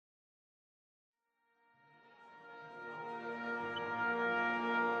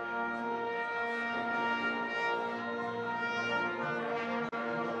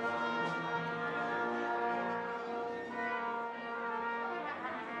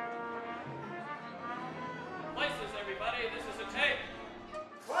everybody. This is a tape.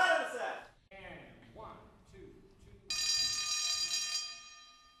 Quiet a sec. And 1, 2,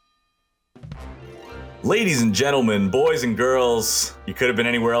 2. Ladies and gentlemen, boys and girls, you could have been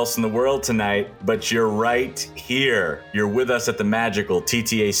anywhere else in the world tonight, but you're right here. You're with us at the magical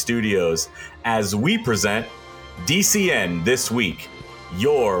TTA Studios as we present DCN This Week,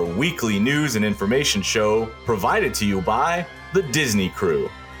 your weekly news and information show provided to you by the Disney Crew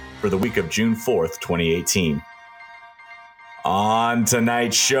for the week of June 4th, 2018. On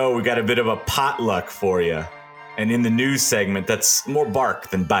tonight's show, we got a bit of a potluck for you. And in the news segment, that's more bark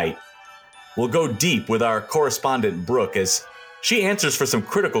than bite. We'll go deep with our correspondent Brooke as she answers for some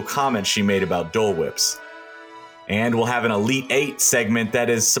critical comments she made about Dole Whips. And we'll have an Elite 8 segment that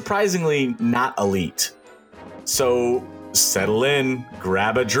is surprisingly not elite. So settle in,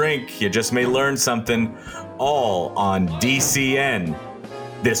 grab a drink, you just may learn something, all on DCN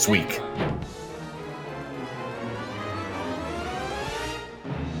This Week.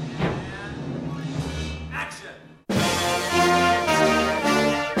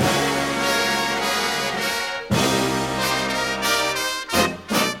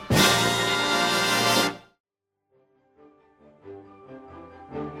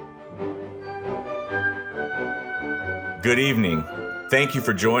 Good evening. Thank you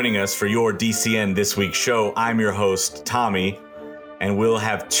for joining us for your DCN This Week show. I'm your host, Tommy, and we'll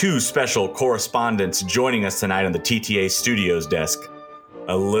have two special correspondents joining us tonight on the TTA Studios desk.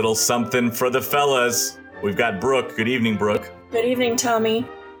 A little something for the fellas. We've got Brooke. Good evening, Brooke. Good evening, Tommy.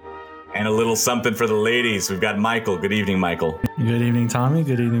 And a little something for the ladies. We've got Michael. Good evening, Michael. Good evening, Tommy.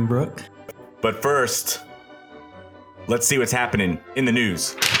 Good evening, Brooke. But first, let's see what's happening in the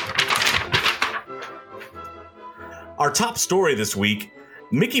news. Our top story this week,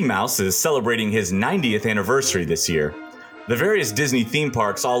 Mickey Mouse is celebrating his 90th anniversary this year. The various Disney theme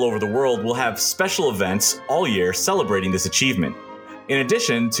parks all over the world will have special events all year celebrating this achievement, in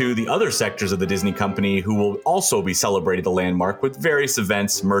addition to the other sectors of the Disney company who will also be celebrating the landmark with various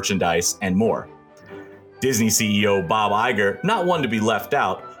events, merchandise, and more. Disney CEO Bob Iger, not one to be left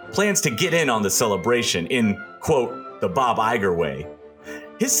out, plans to get in on the celebration in, quote, the Bob Iger way.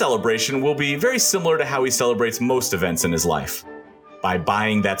 His celebration will be very similar to how he celebrates most events in his life, by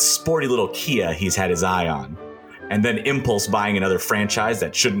buying that sporty little Kia he's had his eye on, and then impulse buying another franchise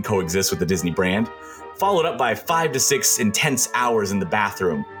that shouldn't coexist with the Disney brand, followed up by 5 to 6 intense hours in the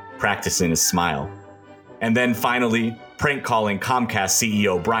bathroom, practicing his smile. And then finally, prank calling Comcast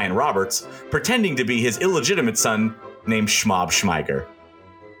CEO Brian Roberts, pretending to be his illegitimate son named Schmob Schmeiger.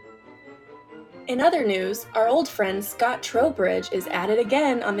 In other news, our old friend Scott Trowbridge is at it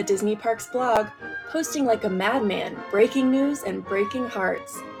again on the Disney Parks blog, posting like a madman, breaking news and breaking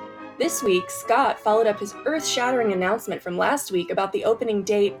hearts. This week, Scott followed up his earth-shattering announcement from last week about the opening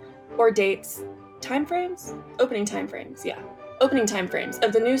date, or dates, timeframes? Opening timeframes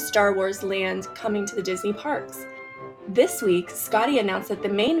of the new Star Wars land coming to the Disney parks. This week, Scotty announced that the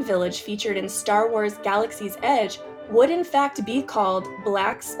main village featured in Star Wars Galaxy's Edge would in fact be called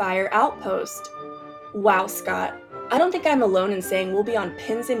Black Spire Outpost. Wow, Scott. I don't think I'm alone in saying we'll be on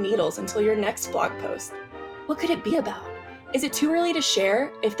pins and needles until your next blog post. What could it be about? Is it too early to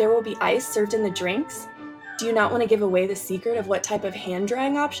share if there will be ice served in the drinks? Do you not want to give away the secret of what type of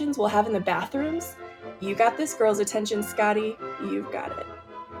hand-drying options we'll have in the bathrooms? You got this girl's attention, Scotty. You've got it.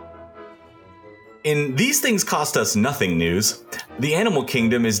 In These Things Cost Us Nothing news, the Animal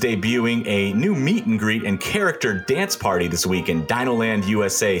Kingdom is debuting a new meet and greet and character dance party this week in Dinoland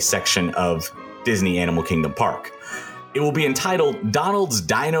USA section of Disney Animal Kingdom Park. It will be entitled Donald's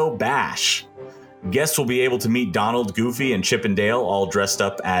Dino Bash. Guests will be able to meet Donald, Goofy, and Chip and Dale all dressed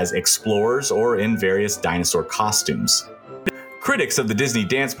up as explorers or in various dinosaur costumes. Critics of the Disney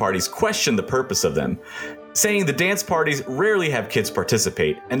dance parties question the purpose of them, saying the dance parties rarely have kids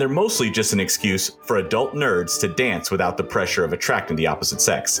participate, and they're mostly just an excuse for adult nerds to dance without the pressure of attracting the opposite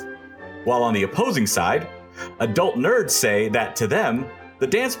sex. While on the opposing side, adult nerds say that to them, the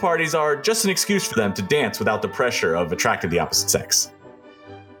dance parties are just an excuse for them to dance without the pressure of attracting the opposite sex.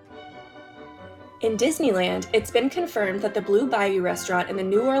 In Disneyland, it's been confirmed that the Blue Bayou restaurant in the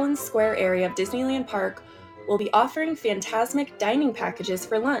New Orleans Square area of Disneyland Park will be offering Fantasmic dining packages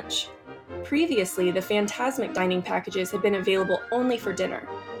for lunch. Previously, the Fantasmic dining packages had been available only for dinner.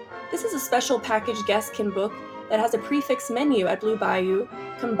 This is a special package guests can book that has a prefix menu at Blue Bayou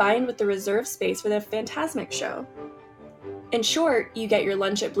combined with the reserved space for the Fantasmic show. In short, you get your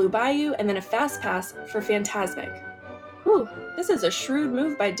lunch at Blue Bayou and then a fast pass for Fantasmic. Whew, this is a shrewd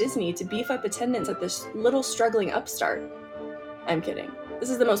move by Disney to beef up attendance at this little struggling upstart. I'm kidding. This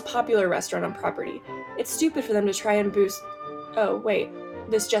is the most popular restaurant on property. It's stupid for them to try and boost... Oh, wait.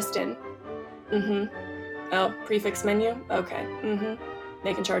 This just in. Oh, prefix menu? Okay.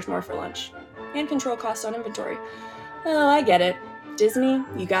 They can charge more for lunch. And control costs on inventory. Oh, I get it. Disney,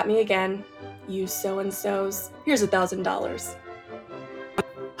 you got me again. You so-and-sos. Here's $1,000.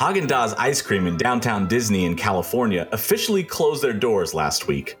 Haagen-Dazs ice cream in downtown Disney in California officially closed their doors last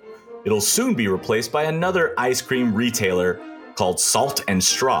week. It'll soon be replaced by another ice cream retailer called Salt and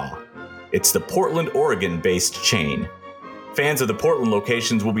Straw. It's the Portland, Oregon-based chain. Fans of the Portland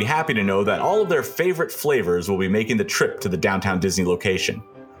locations will be happy to know that all of their favorite flavors will be making the trip to the downtown Disney location,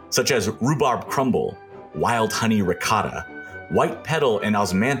 such as rhubarb crumble, wild honey ricotta, white petal and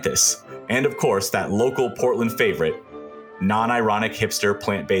osmanthus, and of course that local Portland favorite, non-ironic hipster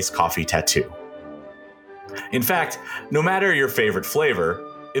plant-based coffee tattoo. In fact, no matter your favorite flavor,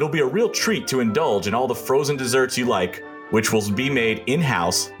 it'll be a real treat to indulge in all the frozen desserts you like, which will be made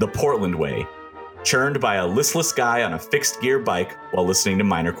in-house the Portland way, churned by a listless guy on a fixed-gear bike while listening to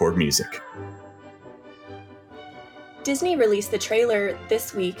minor chord music. Disney released the trailer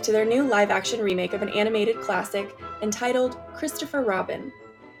this week to their new live-action remake of an animated classic entitled Christopher Robin.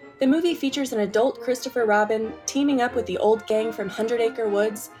 The movie features an adult Christopher Robin teaming up with the old gang from Hundred Acre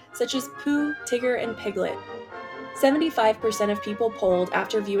Woods, such as Pooh, Tigger, and Piglet. 75% of people polled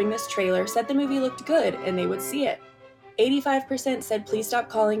after viewing this trailer said the movie looked good and they would see it. 85% said please stop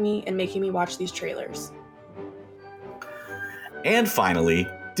calling me and making me watch these trailers. And finally,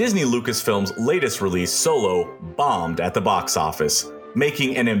 Disney Lucasfilm's latest release, Solo, bombed at the box office,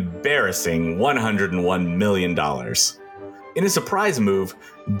 making an embarrassing $101 million. In a surprise move,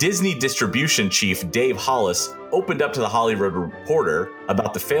 Disney distribution chief Dave Hollis opened up to the Hollywood Reporter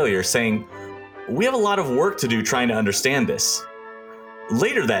about the failure, saying, "We have a lot of work to do trying to understand this."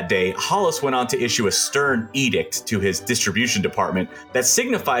 Later that day, Hollis went on to issue a stern edict to his distribution department that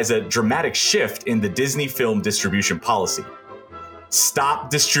signifies a dramatic shift in the Disney film distribution policy. Stop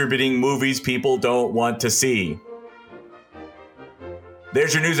distributing movies people don't want to see.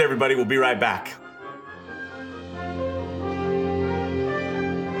 There's your news, everybody. We'll be right back.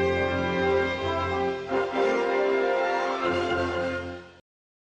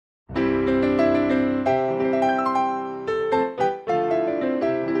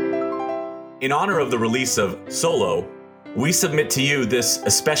 In honor of the release of Solo, we submit to you this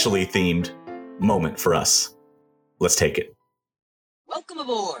especially themed moment for us. Let's take it. Welcome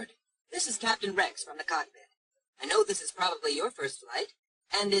aboard. This is Captain Rex from the cockpit. I know this is probably your first flight,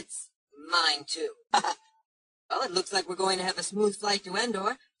 and it's mine too. Well, it looks like we're going to have a smooth flight to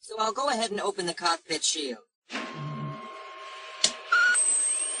Endor, so I'll go ahead and open the cockpit shield.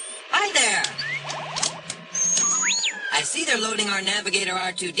 Hi there! I see they're loading our navigator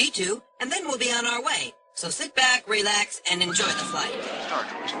R2-D2, and then we'll be on our way. So sit back, relax, and enjoy the flight. Star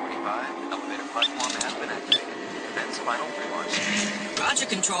Tours 45, elevator platform has been activated. Commence final pre-launch. Roger,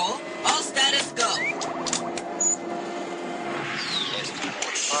 Control. All status go.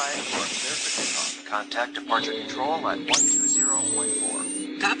 ST-45, you are clear for takeoff. Contact departure control at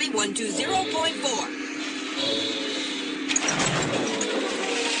 120.4. Copy 120.4.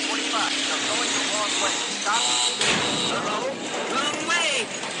 45, you're going the wrong way. Stop. Uh-oh. Wrong way.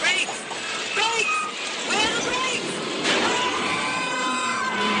 Brakes. Brakes. Where are the brakes?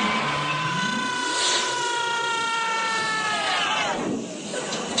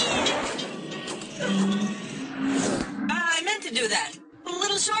 I meant to do that. A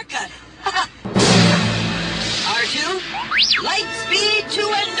little shortcut. R2, light speed to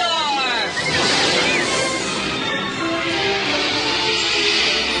Endor!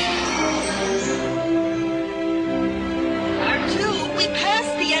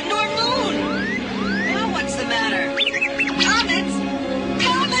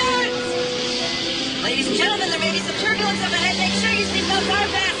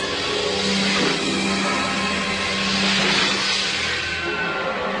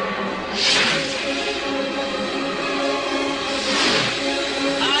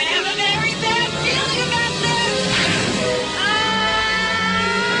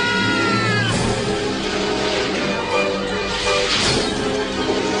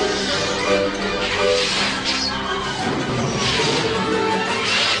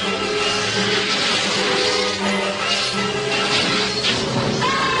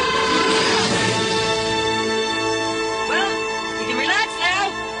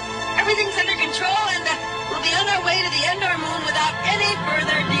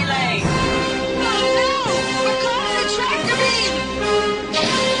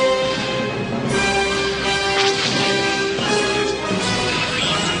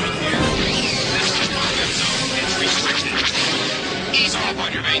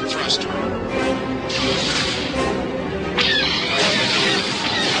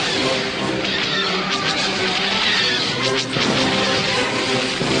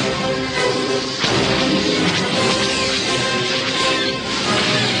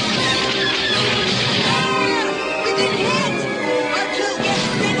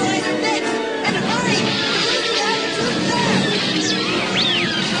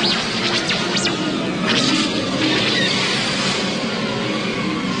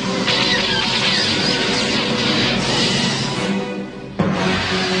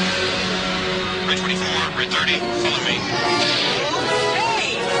 Number 30, follow me.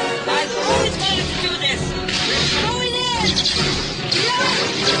 Hey! I've always wanted to do this! We're going in!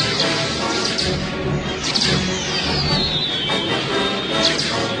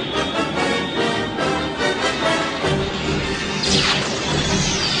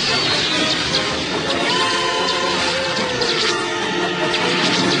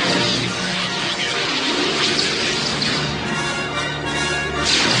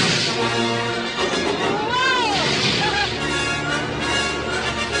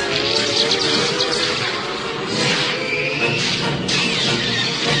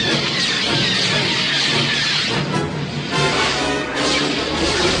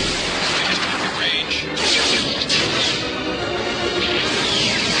 Range.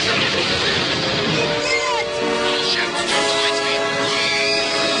 Shadows turn to light speed.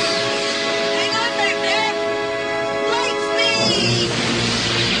 Hang on back there! Light speed!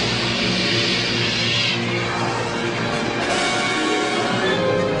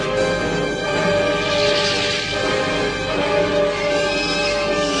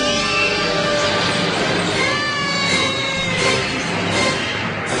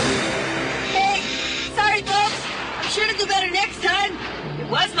 Hey! Sorry, folks! I'm sure to do better next time. It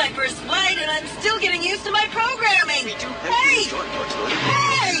was my first flight, and I'm still getting used to my programming. We do hope Hey! you enjoy your tour.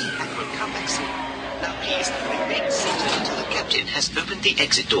 Hey! And will come back soon. Now please, remain seated until the captain has opened the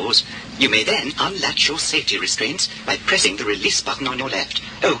exit doors. You may then unlatch your safety restraints by pressing the release button on your left.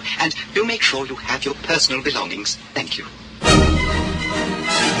 Oh, and do make sure you have your personal belongings. Thank you.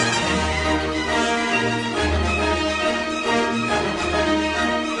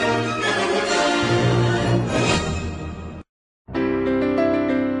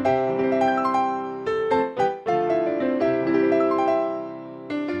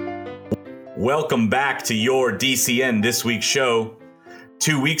 Welcome back to your DCN This Week show.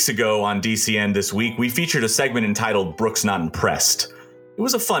 2 weeks ago on DCN This Week, we featured a segment entitled Brooke's Not Impressed. It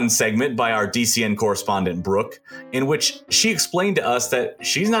was a fun segment by our DCN correspondent, Brooke, in which she explained to us that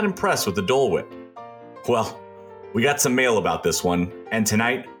she's not impressed with the Dole Whip. Well, we got some mail about this one, and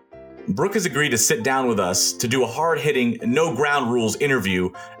tonight, Brooke has agreed to sit down with us to do a hard-hitting, no ground rules interview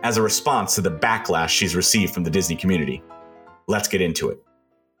as a response to the backlash she's received from the Disney community. Let's get into it.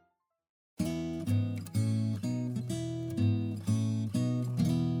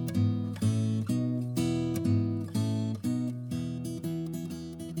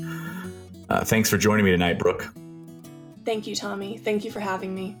 Thanks for joining me tonight, Brooke. Thank you, Tommy. Thank you for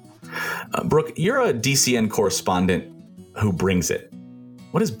having me. Brooke, you're a DCN correspondent who brings it.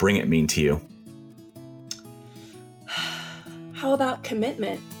 What does bring it mean to you? How about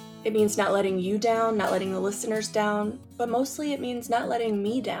commitment? It means not letting you down, not letting the listeners down, but mostly it means not letting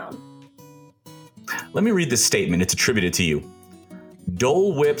me down. Let me read this statement. It's attributed to you.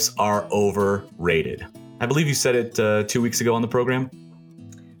 Dole Whips are overrated. I believe you said it 2 weeks ago on the program.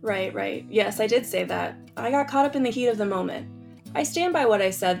 Right. Yes, I did say that. I got caught up in the heat of the moment. I stand by what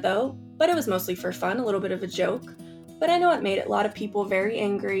I said, though, but it was mostly for fun, a little bit of a joke. But I know it made a lot of people very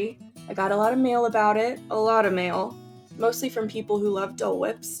angry. I got a lot of mail about it, a lot of mail, mostly from people who love Dole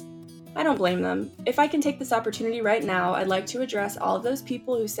Whips. I don't blame them. If I can take this opportunity right now, I'd like to address all of those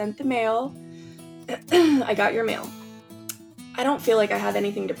people who sent the mail. I got your mail. I don't feel like I have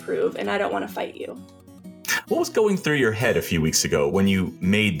anything to prove, and I don't want to fight you. What was going through your head a few weeks ago when you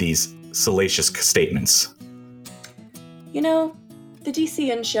made these salacious statements? You know, the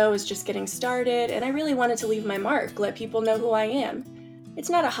DCN show is just getting started, and I really wanted to leave my mark, let people know who I am. It's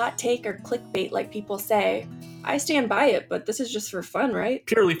not a hot take or clickbait like people say. I stand by it, but this is just for fun, right?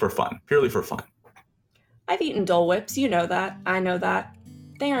 Purely for fun. I've eaten Dole Whips, you know that. I know that.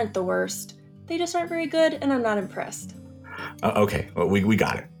 They aren't the worst. They just aren't very good, and I'm not impressed. Okay, well, we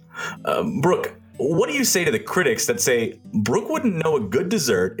got it. Brooke, what do you say to the critics that say Brooke wouldn't know a good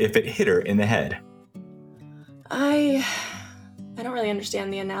dessert if it hit her in the head? I don't really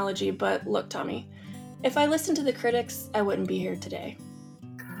understand the analogy, but look, Tommy, if I listened to the critics, I wouldn't be here today.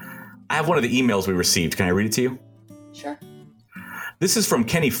 I have one of the emails we received. Can I read it to you? Sure. This is from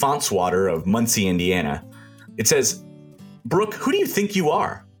Kenny Fontswater of Muncie, Indiana. It says, Brooke, who do you think you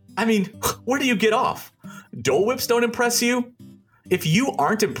are? I mean, where do you get off? Dole Whips don't impress you? If you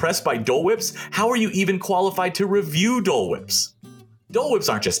aren't impressed by Dole Whips, how are you even qualified to review Dole Whips? Dole Whips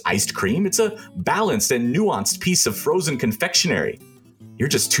aren't just iced cream. It's a balanced and nuanced piece of frozen confectionery. You're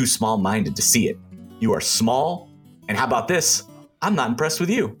just too small-minded to see it. You are small, and how about this? I'm not impressed with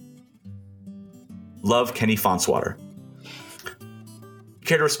you. Love, Kenny Fontswater.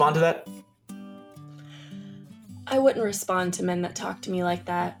 Care to respond to that? I wouldn't respond to men that talk to me like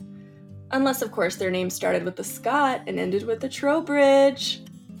that. Unless, of course, their name started with the Scott and ended with the Trowbridge.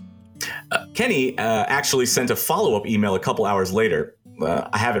 Kenny Kenny actually sent a follow-up email a couple hours later.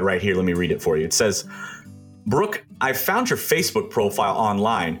 I have it right here. Let me read it for you. It says, Brooke, I found your Facebook profile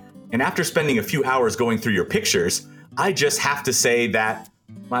online, and after spending a few hours going through your pictures, I just have to say that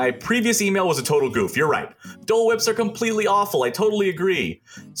my previous email was a total goof. You're right. Dole Whips are completely awful. I totally agree.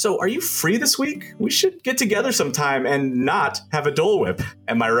 So are you free this week? We should get together sometime and not have a Dole Whip.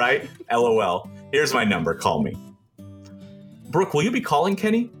 Am I right? LOL. Here's my number. Call me. Brooke, will you be calling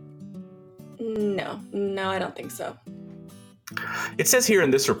Kenny? No, I don't think so. It says here in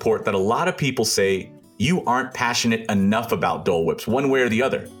this report that a lot of people say you aren't passionate enough about Dole Whips, one way or the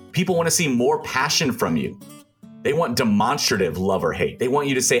other. People want to see more passion from you. They want demonstrative love or hate. They want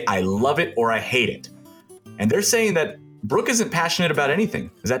you to say, I love it or I hate it. And they're saying that Brooke isn't passionate about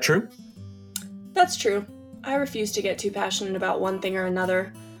anything. Is that true? That's true. I refuse to get too passionate about one thing or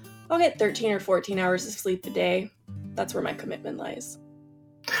another. I'll get 13 or 14 hours of sleep a day. That's where my commitment lies.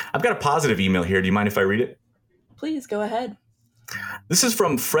 I've got a positive email here. Do you mind if I read it? Please, go ahead. This is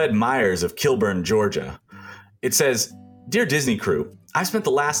from Fred Myers of Kilburn, Georgia. It says, Dear Disney Crew, I've spent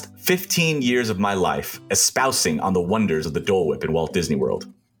the last 15 years of my life espousing on the wonders of the Dole Whip in Walt Disney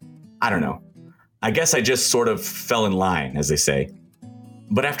World. I don't know. I guess I just sort of fell in line, as they say.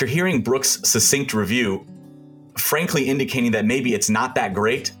 But after hearing Brooke's succinct review, frankly indicating that maybe it's not that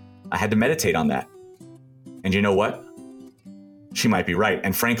great, I had to meditate on that. And you know what? She might be right.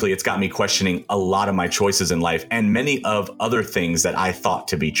 And frankly, it's got me questioning a lot of my choices in life and many of other things that I thought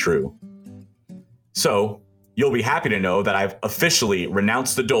to be true. So, you'll be happy to know that I've officially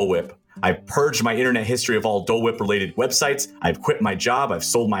renounced the Dole Whip. I've purged my internet history of all Dole Whip related websites. I've quit my job. I've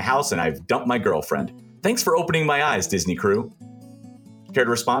sold my house and I've dumped my girlfriend. Thanks for opening my eyes, Disney Crew. Care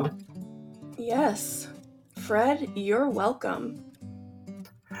to respond? Yes. Fred, you're welcome.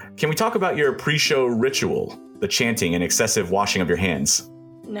 Can we talk about your pre-show ritual, the chanting and excessive washing of your hands?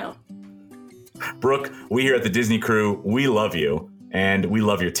 No. Brooke, we here at the Disney Crew, we love you and we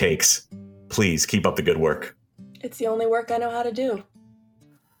love your takes. Please keep up the good work. It's the only work I know how to do.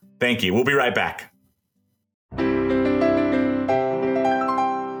 Thank you. We'll be right back.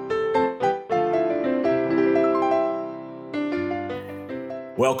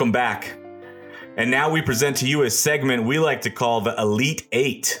 Welcome back. And now we present to you a segment we like to call the Elite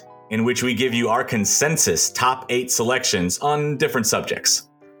 8, in which we give you our consensus top 8 selections on different subjects.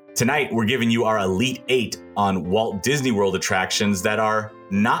 Tonight, we're giving you our Elite 8 on Walt Disney World attractions that are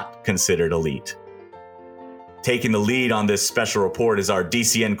not considered elite. Taking the lead on this special report is our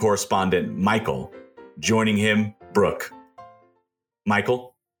DCN correspondent, Michael. Joining him, Brooke.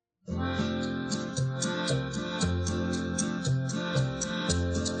 Michael?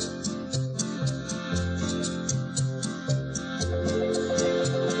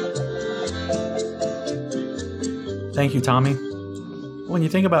 Thank you, Tommy. When you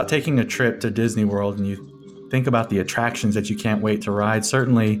think about taking a trip to Disney World and you think about the attractions that you can't wait to ride,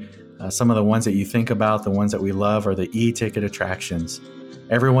 certainly some of the ones that you think about, the ones that we love, are the e-ticket attractions.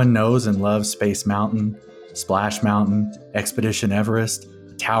 Everyone knows and loves Space Mountain, Splash Mountain, Expedition Everest,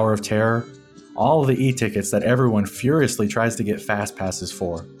 Tower of Terror, all of the e-tickets that everyone furiously tries to get fast passes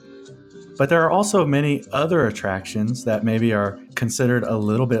for. But there are also many other attractions that maybe are considered a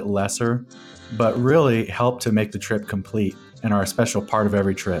little bit lesser, but really help to make the trip complete and are a special part of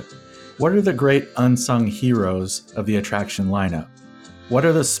every trip. What are the great unsung heroes of the attraction lineup? What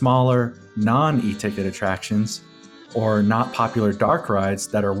are the smaller, non-e-ticket attractions or not popular dark rides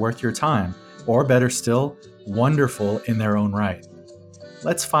that are worth your time, or better still, wonderful in their own right?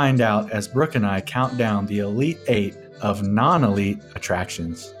 Let's find out as Brooke and I count down the Elite 8 of non-elite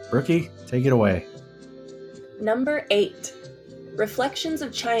attractions. Brookie, take it away. Number 8. Reflections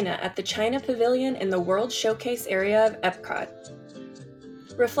of China at the China Pavilion in the World Showcase area of Epcot.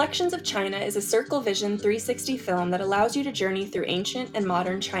 Reflections of China is a Circle Vision 360 film that allows you to journey through ancient and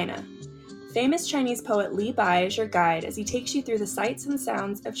modern China. Famous Chinese poet Li Bai is your guide as he takes you through the sights and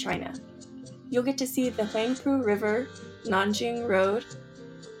sounds of China. You'll get to see the Huangpu River, Nanjing Road,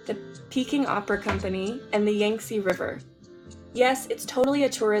 the Peking Opera Company, and the Yangtze River. Yes, it's totally a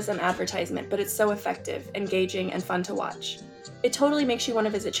tourism advertisement, but it's so effective, engaging, and fun to watch. It totally makes you want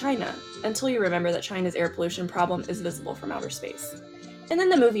to visit China, until you remember that China's air pollution problem is visible from outer space. And then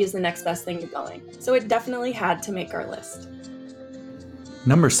the movie is the next best thing to going, so it definitely had to make our list.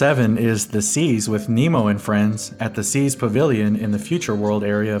 Number 7 is The Seas with Nemo and Friends at the Seas Pavilion in the Future World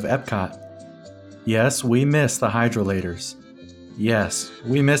area of Epcot. Yes, we miss the hydrolators. Yes,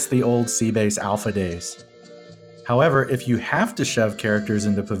 we miss the old Seabase Alpha days. However, if you have to shove characters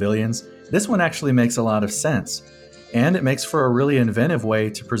into pavilions, this one actually makes a lot of sense, and it makes for a really inventive way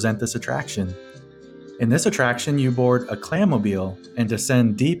to present this attraction. In this attraction, you board a clammobile and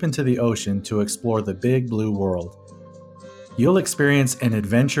descend deep into the ocean to explore the big blue world. You'll experience an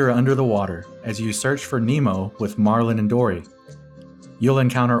adventure under the water as you search for Nemo with Marlin and Dory. You'll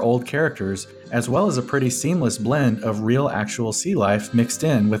encounter old characters as well as a pretty seamless blend of real actual sea life mixed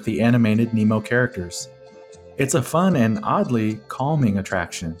in with the animated Nemo characters. It's a fun and oddly calming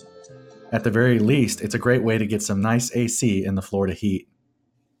attraction. At the very least, it's a great way to get some nice AC in the Florida heat.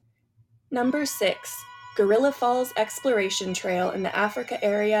 Number 6. Gorilla Falls Exploration Trail in the Africa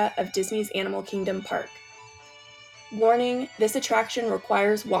area of Disney's Animal Kingdom Park. Warning, this attraction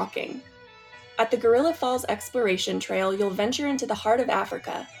requires walking. At the Gorilla Falls Exploration Trail, you'll venture into the heart of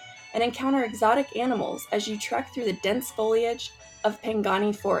Africa and encounter exotic animals as you trek through the dense foliage of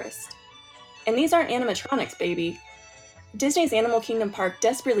Pangani Forest. And these aren't animatronics, baby. Disney's Animal Kingdom Park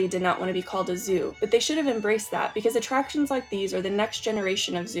desperately did not want to be called a zoo, but they should have embraced that because attractions like these are the next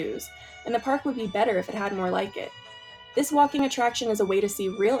generation of zoos, and the park would be better if it had more like it. This walking attraction is a way to see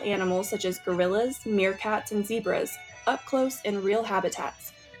real animals such as gorillas, meerkats, and zebras up close in real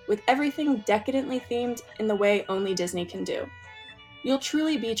habitats, with everything decadently themed in the way only Disney can do. You'll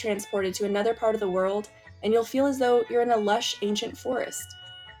truly be transported to another part of the world, and you'll feel as though you're in a lush, ancient forest.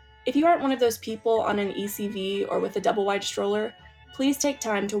 If you aren't one of those people on an ECV or with a double-wide stroller, please take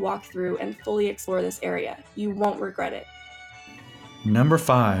time to walk through and fully explore this area. You won't regret it. Number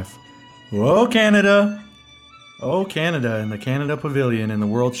 5. Whoa, Canada! Oh, Canada in the Canada Pavilion in the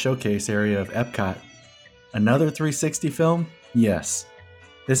World Showcase area of Epcot. Another 360 film? Yes.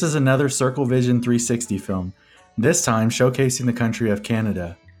 This is another Circle Vision 360 film, this time showcasing the country of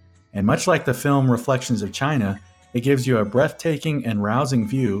Canada. And much like the film Reflections of China, it gives you a breathtaking and rousing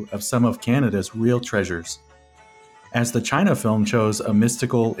view of some of Canada's real treasures. As the China film chose a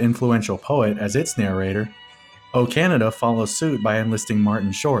mystical, influential poet as its narrator, O Canada follows suit by enlisting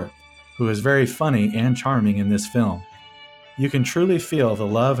Martin Short, who is very funny and charming in this film. You can truly feel the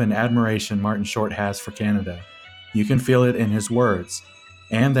love and admiration Martin Short has for Canada. You can feel it in his words.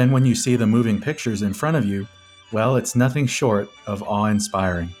 And then when you see the moving pictures in front of you, well, it's nothing short of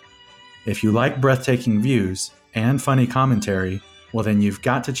awe-inspiring. If you like breathtaking views and funny commentary, well then you've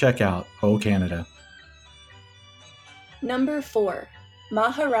got to check out O Canada. Number 4.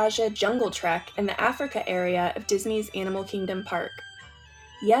 Maharaja Jungle Trek in the Africa area of Disney's Animal Kingdom Park.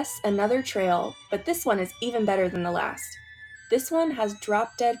 Yes, another trail, but this one is even better than the last. This one has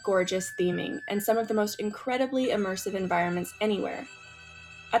drop-dead gorgeous theming and some of the most incredibly immersive environments anywhere.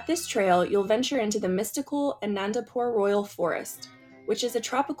 At this trail, you'll venture into the mystical Anandapur Royal Forest, which is a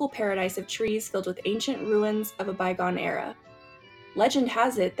tropical paradise of trees filled with ancient ruins of a bygone era. Legend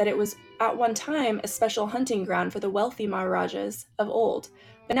has it that it was at one time a special hunting ground for the wealthy Maharajas of old,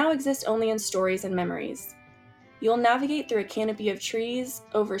 but now exists only in stories and memories. You'll navigate through a canopy of trees,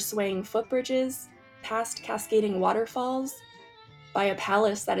 over swaying footbridges, past cascading waterfalls, by a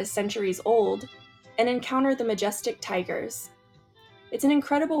palace that is centuries old, and encounter the majestic tigers. It's an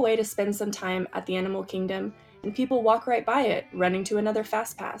incredible way to spend some time at the Animal Kingdom, and people walk right by it, running to another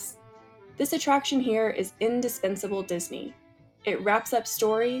Fast Pass. This attraction here is indispensable Disney. It wraps up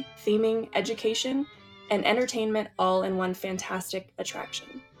story, theming, education, and entertainment all in one fantastic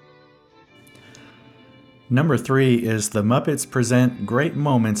attraction. Number 3 is The Muppets Present Great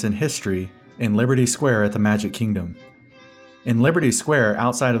Moments in History in Liberty Square at the Magic Kingdom. In Liberty Square,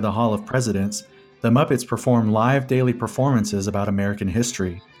 outside of the Hall of Presidents, the Muppets perform live daily performances about American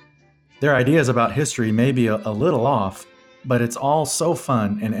history. Their ideas about history may be a little off, but it's all so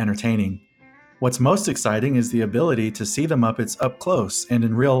fun and entertaining. What's most exciting is the ability to see the Muppets up close and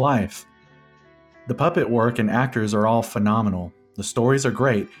in real life. The puppet work and actors are all phenomenal, the stories are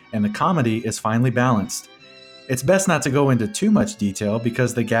great, and the comedy is finely balanced. It's best not to go into too much detail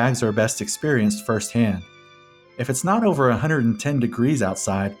because the gags are best experienced firsthand. If it's not over 110 degrees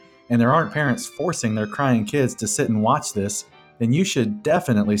outside, and there aren't parents forcing their crying kids to sit and watch this, then you should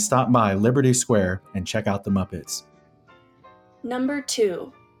definitely stop by Liberty Square and check out the Muppets. Number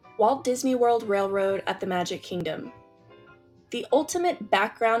 2. Walt Disney World Railroad at the Magic Kingdom. The ultimate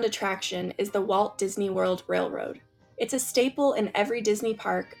background attraction is the Walt Disney World Railroad. It's a staple in every Disney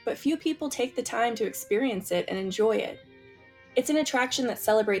park, but few people take the time to experience it and enjoy it. It's an attraction that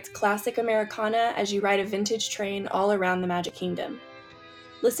celebrates classic Americana as you ride a vintage train all around the Magic Kingdom.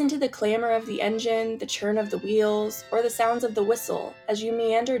 Listen to the clamor of the engine, the churn of the wheels, or the sounds of the whistle as you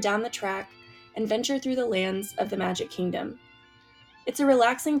meander down the track and venture through the lands of the Magic Kingdom. It's a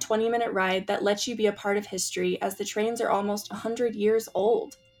relaxing 20-minute ride that lets you be a part of history as the trains are almost 100 years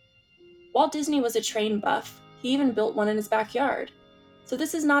old. Walt Disney was a train buff. He even built one in his backyard. So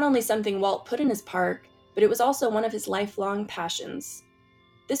this is not only something Walt put in his park, but it was also one of his lifelong passions.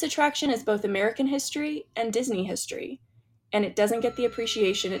 This attraction is both American history and Disney history, and it doesn't get the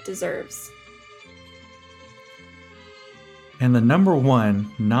appreciation it deserves. And the number one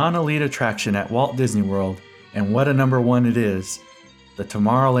non-elite attraction at Walt Disney World, and what a number one it is, the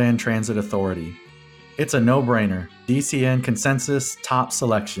Tomorrowland Transit Authority. It's a no-brainer. DCN consensus top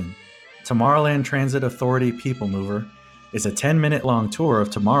selection. Tomorrowland Transit Authority People Mover is a 10-minute long tour of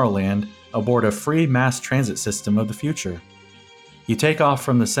Tomorrowland aboard a free mass transit system of the future. You take off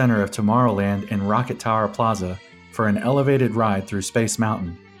from the center of Tomorrowland in Rocket Tower Plaza for an elevated ride through Space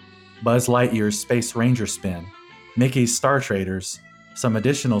Mountain, Buzz Lightyear's Space Ranger spin, Mickey's Star Traders, some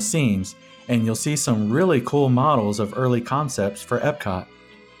additional scenes, and you'll see some really cool models of early concepts for Epcot.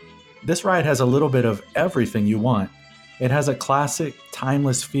 This ride has a little bit of everything you want. It has a classic,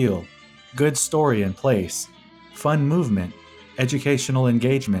 timeless feel, good story and place, fun movement, educational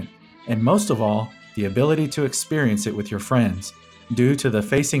engagement, and most of all, the ability to experience it with your friends due to the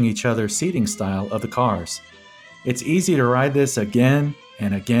facing each other seating style of the cars. It's easy to ride this again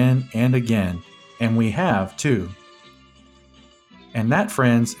and again and again, and we have too. And that,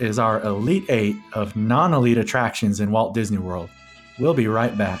 friends, is our Elite 8 of non-elite attractions in Walt Disney World. We'll be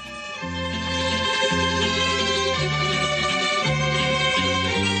right back.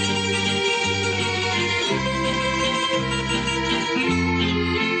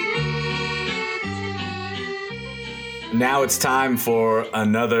 Now it's time for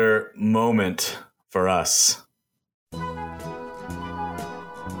another moment for us.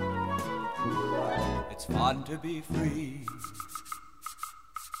 It's fun to be free,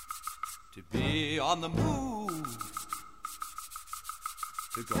 to be on the move,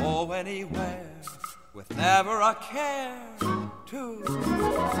 to go anywhere with never a care, to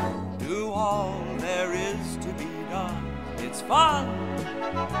do all there is to be done. It's fun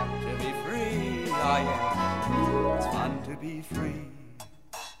to be free, it's fun to be free,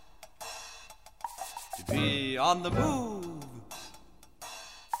 to be on the move,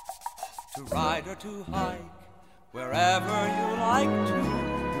 to ride or to hike, wherever you like to.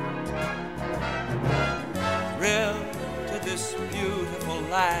 Thrill to this beautiful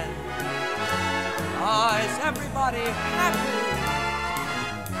land. Is everybody happy?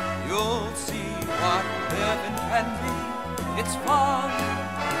 You'll see what living can be. It's fun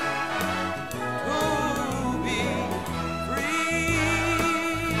to be free.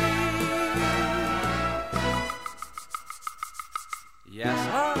 Yes,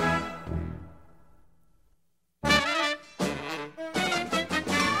 sir.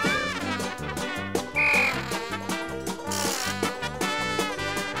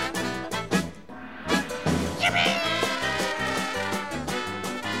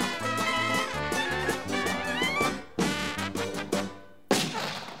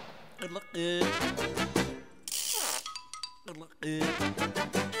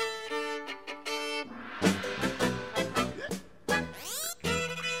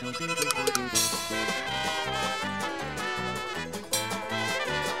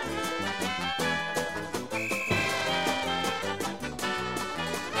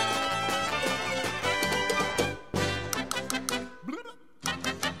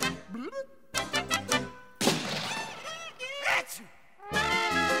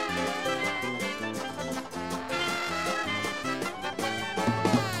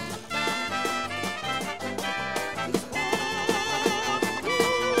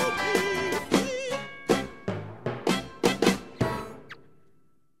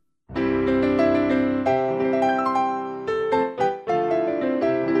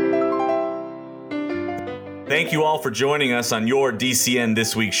 Thank you all for joining us on your DCN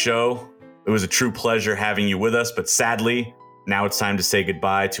This Week show. It was a true pleasure having you with us, but sadly, now it's time to say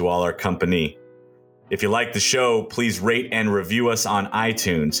goodbye to all our company. If you like the show, please rate and review us on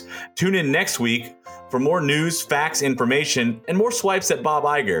iTunes. Tune in next week for more news, facts, information, and more swipes at Bob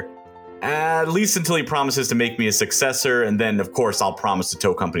Iger. At least until he promises to make me a successor, and then, of course, I'll promise to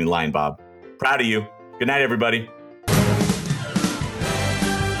tow company line Bob. Proud of you. Good night, everybody.